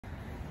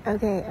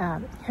Okay,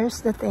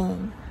 here's the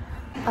thing.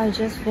 I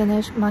just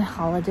finished my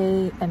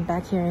holiday and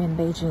back here in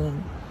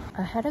Beijing.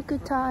 I had a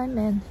good time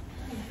and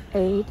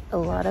ate a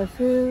lot of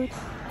food.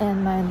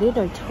 And my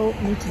leader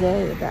told me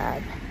today that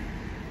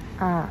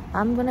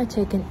I'm gonna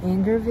take an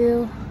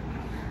interview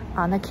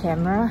on a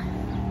camera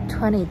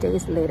 20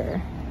 days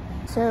later.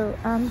 So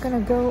I'm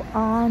gonna go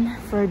on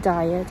for a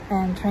diet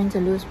and trying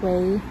to lose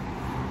weight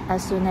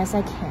as soon as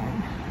I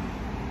can.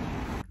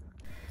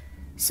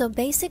 So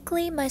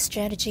basically, my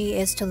strategy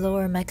is to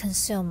lower my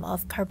consume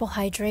of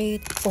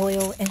carbohydrate,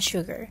 oil, and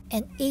sugar,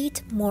 and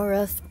eat more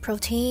of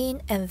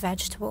protein and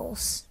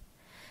vegetables.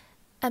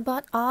 I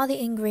bought all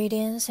the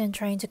ingredients and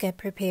trying to get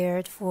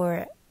prepared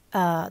for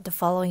the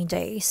following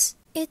days.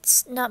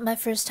 It's not my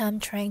first time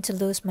trying to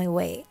lose my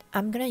weight.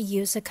 I'm gonna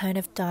use a kind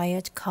of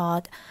diet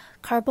called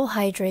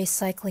carbohydrate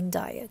cycling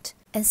diet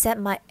and set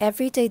my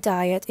everyday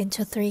diet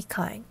into 3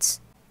 kinds: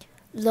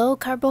 low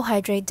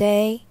carbohydrate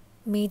day,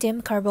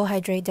 medium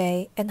carbohydrate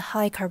day, and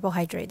high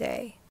carbohydrate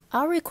day.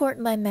 I'll record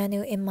my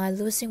menu in my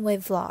losing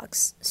weight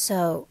vlogs,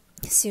 so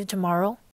see you tomorrow.